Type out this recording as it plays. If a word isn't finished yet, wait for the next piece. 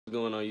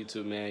Going on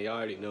YouTube, man, y'all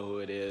already know who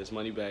it is.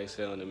 Moneybag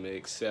selling the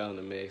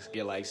mix,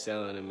 get like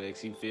selling the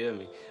mix, you feel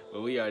me?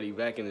 But we already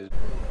back in this.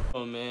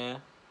 Oh man,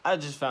 I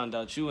just found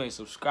out you ain't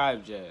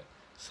subscribed yet,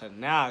 so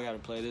now I gotta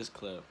play this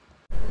clip.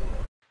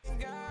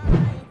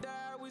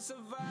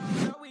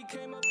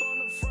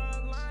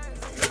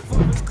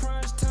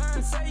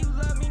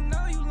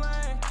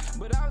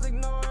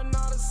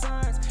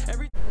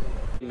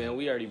 Man,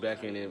 we already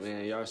back in it,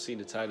 man. Y'all see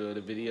the title of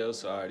the video,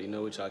 so I already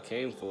know what y'all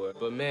came for.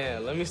 But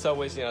man, let me stop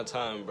wasting y'all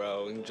time,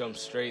 bro, and jump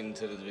straight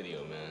into this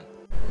video,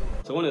 man.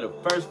 So one of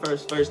the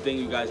first thing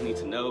you guys need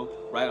to know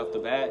right off the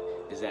bat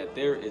is that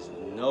there is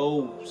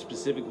no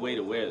specific way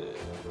to wear this.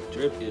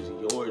 Drip is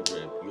your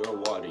drip, your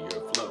water,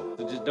 your flow.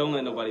 So just don't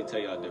let nobody tell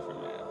y'all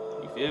different,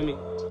 man. You feel me?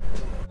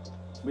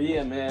 But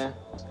yeah, man,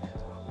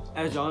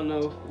 as y'all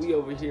know, we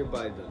over here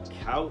by the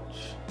couch.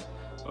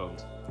 Oh,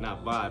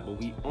 not by, but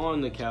we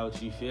on the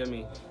couch, you feel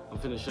me? I'm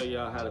finna show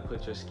y'all how to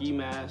put your ski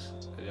mask.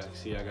 As y'all can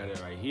see, I got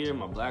it right here,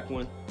 my black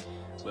one.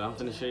 But I'm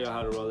finna show y'all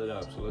how to roll it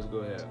up, so let's go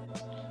ahead.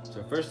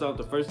 So first off,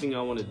 the first thing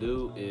y'all wanna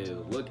do is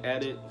look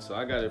at it. So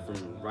I got it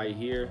from right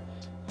here,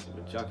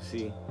 but y'all can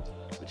see.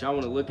 But y'all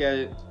wanna look at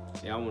it,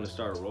 and y'all wanna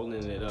start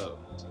rolling it up.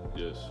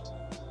 Just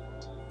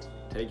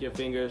take your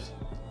fingers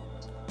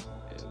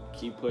and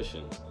keep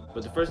pushing.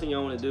 But the first thing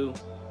y'all wanna do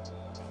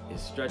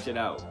is stretch it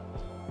out.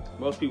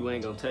 Most people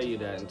ain't gonna tell you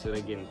that until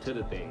they get into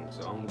the thing,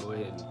 so I'm gonna go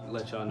ahead and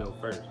let y'all know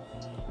first.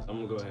 I'm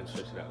gonna go ahead and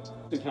stretch it out.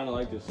 I kind of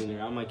like this in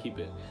here. I might keep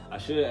it. I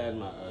should have added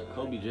my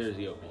Kobe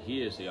jersey over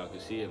here so y'all can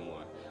see it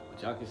more,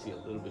 but y'all can see a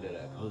little bit of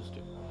that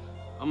poster.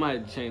 I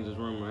might change this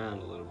room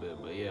around a little bit,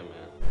 but yeah,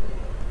 man.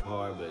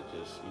 Hard, but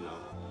just, you know,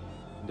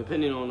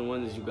 depending on the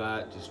one that you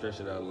got, just stretch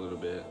it out a little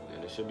bit,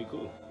 and it should be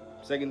cool.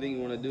 Second thing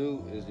you wanna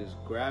do is just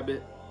grab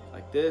it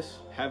like this,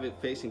 have it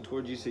facing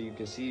towards you so you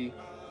can see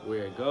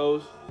where it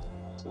goes.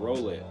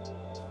 Roll it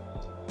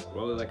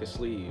like a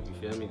sleeve, you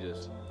feel me?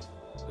 Just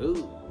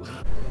ooh.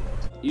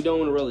 You don't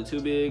want to roll it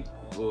too big,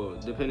 or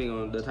depending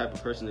on the type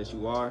of person that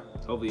you are,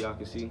 hopefully y'all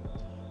can see,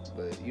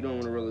 but you don't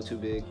want to roll it too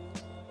big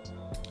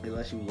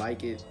unless you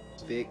like it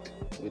thick,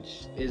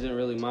 which isn't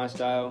really my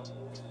style,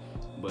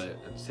 but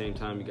at the same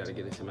time you got to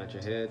get it to match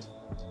your head.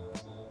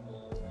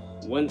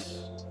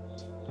 Once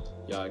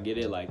y'all get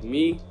it like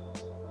me,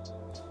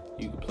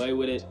 you can play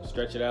with it,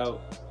 stretch it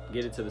out,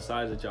 get it to the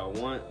size that y'all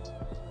want.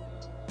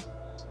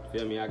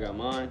 Feel me? I got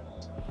mine.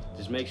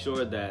 Just make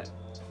sure that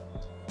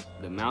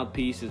the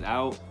mouthpiece is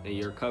out and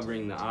you're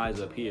covering the eyes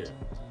up here.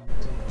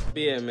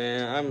 But yeah,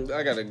 man,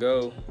 I gotta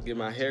go get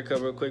my hair cut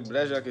real quick, but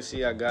as y'all can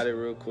see, I got it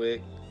real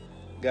quick,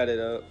 got it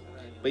up.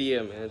 But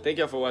yeah, man, thank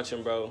y'all for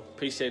watching, bro.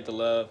 Appreciate the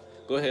love.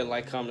 Go ahead and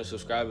like, comment,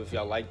 subscribe if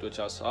y'all liked what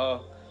y'all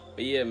saw.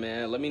 But yeah,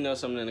 man, let me know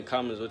something in the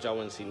comments what y'all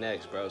want to see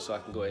next, bro, so I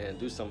can go ahead and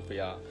do something for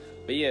y'all.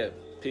 But yeah,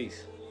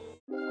 peace.